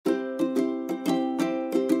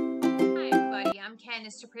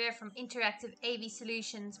Mr. Priya from Interactive AV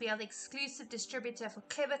Solutions. We are the exclusive distributor for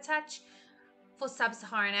Clevertouch for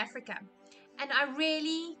Sub-Saharan Africa. And I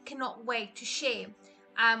really cannot wait to share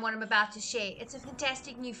what I'm about to share. It's a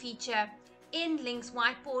fantastic new feature in LYNX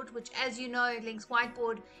Whiteboard, which, as you know, LYNX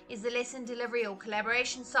Whiteboard is the lesson delivery or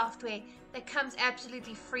collaboration software that comes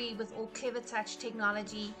absolutely free with all Clevertouch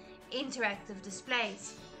technology interactive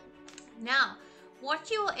displays. Now,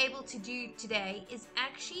 what you are able to do today is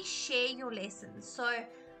actually share your lessons. So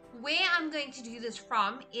where I'm going to do this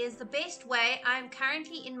from is the best way. I'm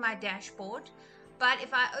currently in my dashboard, but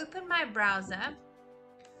if I open my browser,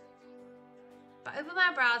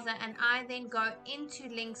 and I then go into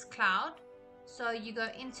LYNX Cloud, so you go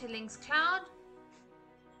into LYNX Cloud,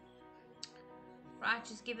 right,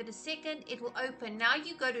 just give it a second, it will open. Now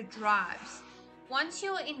you go to Drives. Once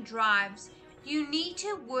you're in Drives, you need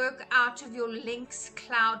to work out of your LYNX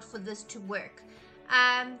Cloud for this to work.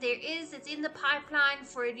 It's in the pipeline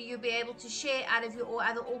for it, you'll be able to share out of your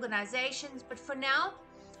other organizations, but for now,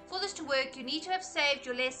 for this to work, you need to have saved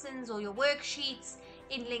your lessons or your worksheets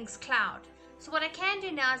in LYNX Cloud. So what I can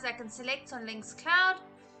do now is I can select on LYNX Cloud,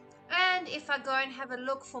 and if I go and have a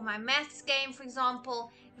look for my maths game, for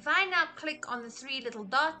example, if I now click on the three little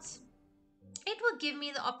dots, it will give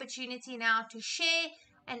me the opportunity now to share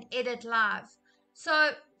and edit live.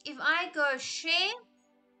 So if I go share,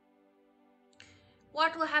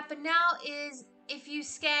 what will happen now is if you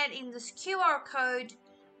scan in this QR code,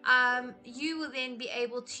 you will then be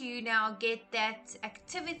able to now get that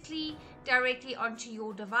activity directly onto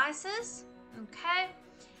your devices. Okay,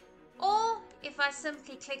 or if I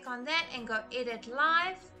simply click on that and go edit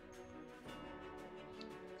live,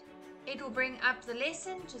 it will bring up the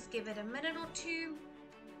lesson. Just give it a minute or two.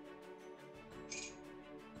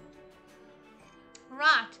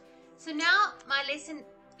 Right, so now my lesson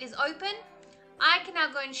is open. I can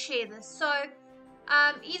now go and share this. So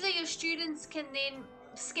either your students can then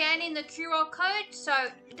scan in the QR code, so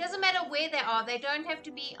it doesn't matter where they are, they don't have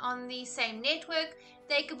to be on the same network,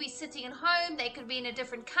 they could be sitting at home, they could be in a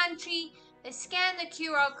different country, they scan the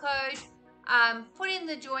QR code, put in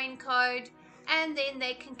the join code, and then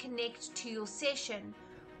they can connect to your session.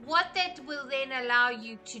 What that will then allow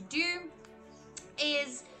you to do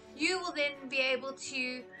is you will then be able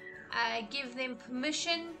to give them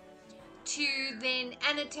permission to then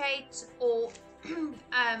annotate or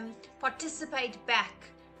participate back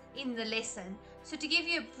in the lesson. So to give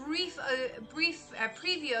you a brief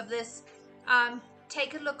preview of this,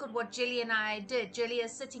 take a look at what Jilly and I did. Jilly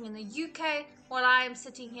is sitting in the UK while I am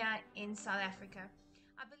sitting here in South Africa.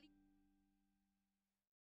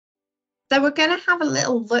 So we're going to have a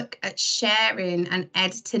little look at sharing and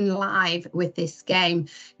editing live with this game.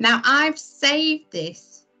 Now I've saved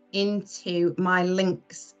this into my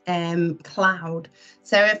LYNX Cloud.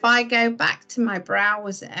 So if I go back to my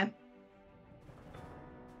browser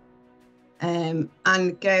and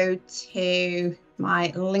go to my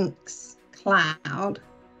LYNX Cloud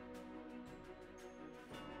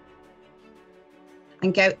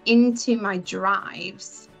and go into my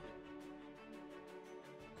drives,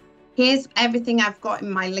 here's everything I've got in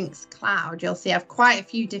my LYNX Cloud. You'll see I've quite a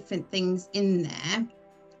few different things in there.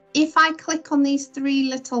 If I click on these three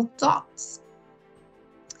little dots,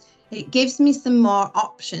 it gives me some more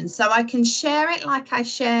options. So I can share it like I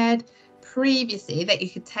shared previously, that you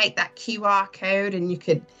could take that QR code and you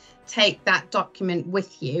could take that document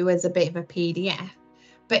with you as a bit of a PDF.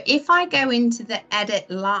 But if I go into the edit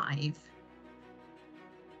live,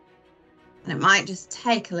 and it might just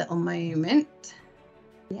take a little moment,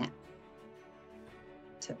 yeah,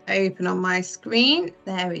 to open on my screen.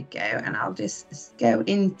 There we go. And I'll just go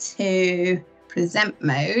into present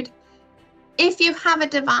mode. If you have a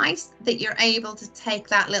device that you're able to take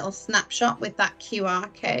that little snapshot with that QR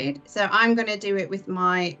code. So I'm going to do it with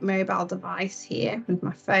my mobile device here with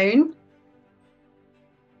my phone.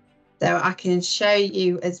 So I can show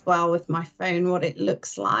you as well with my phone what it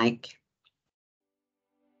looks like.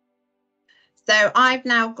 So I've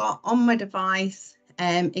now got on my device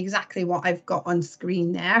exactly what I've got on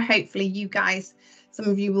screen there. Hopefully you guys, some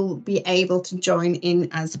of you will be able to join in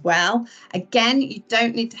as well. Again, you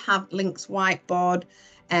don't need to have LYNX Whiteboard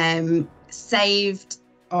saved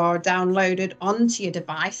or downloaded onto your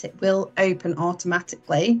device. It will open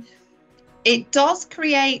automatically. It does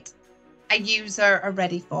create a user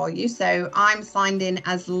already for you. So I'm signed in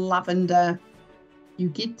as Lavender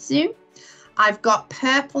Yugitsu. I've got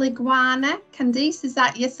Purple Iguana. Candice, is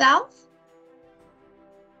that yourself?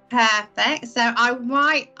 Perfect. So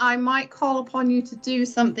I might call upon you to do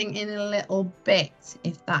something in a little bit,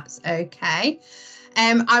 if that's okay.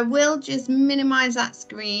 I will just minimize that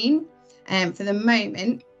screen for the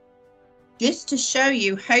moment. just to show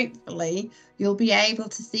you, hopefully, you'll be able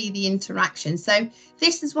to see the interaction. So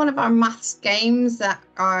this is one of our maths games that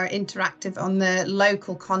are interactive on the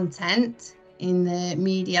local content in the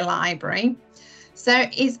media library. So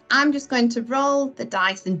I'm just going to roll the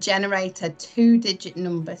dice and generate a 2-digit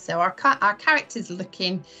number. So our character's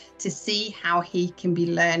looking to see how he can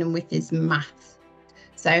be learning with his math.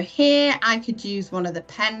 So here I could use one of the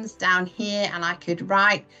pens down here and I could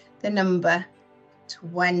write the number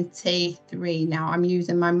 23. Now I'm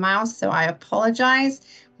using my mouse, so I apologize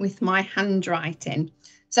with my handwriting.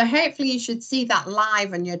 So hopefully you should see that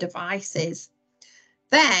live on your devices.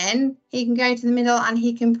 Then he can go to the middle and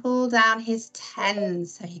he can pull down his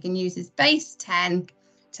tens. So he can use his base 10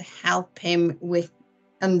 to help him with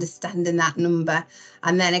understanding that number.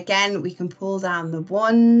 And then again, we can pull down the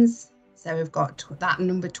ones. So we've got that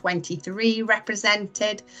number 23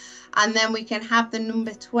 represented. And then we can have the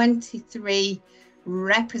number 23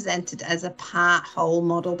 represented as a part whole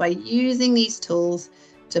model by using these tools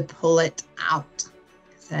to pull it out.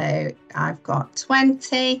 So I've got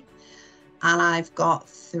 20 and I've got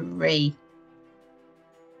 3.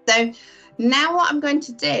 So now what I'm going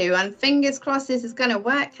to do, and fingers crossed this is going to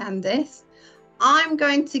work, Candice, I'm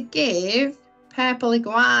going to give Purple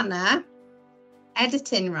Iguana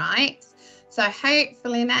editing rights. So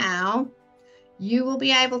hopefully now you will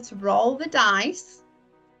be able to roll the dice.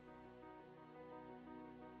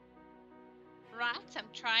 Right, I'm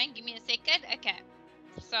trying. Give me a second. Okay.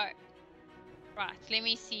 So, right, let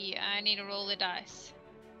me see. I need to roll the dice.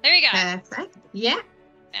 There we go. Perfect. Yeah.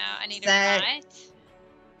 Now I need to write.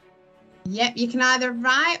 Yep, you can either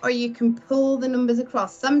write or you can pull the numbers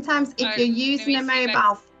across. Sometimes if you're using a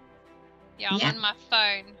mobile. Yeah, I'm on my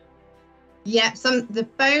phone. Yeah, the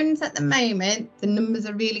phones at the moment, the numbers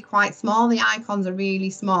are really quite small. The icons are really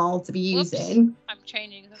small to be using. I'm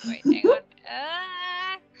changing them. Wait, hang on.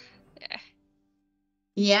 Yeah.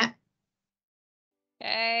 Yeah.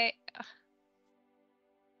 Okay.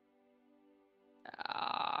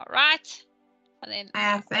 All right. And then.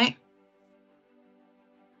 Perfect.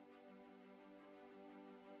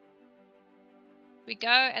 We go,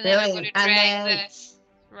 and then I'm going to drag this.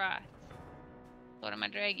 Right. What am I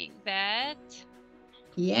dragging? That.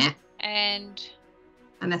 Yeah. And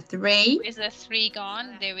a 3. Where's the 3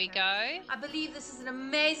 gone? There we go. I believe this is an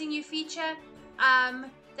amazing new feature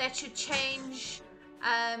that should change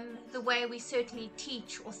the way we certainly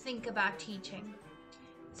teach or think about teaching.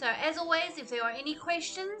 So as always, if there are any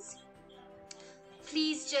questions,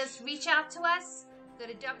 please just reach out to us. Go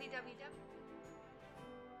to www.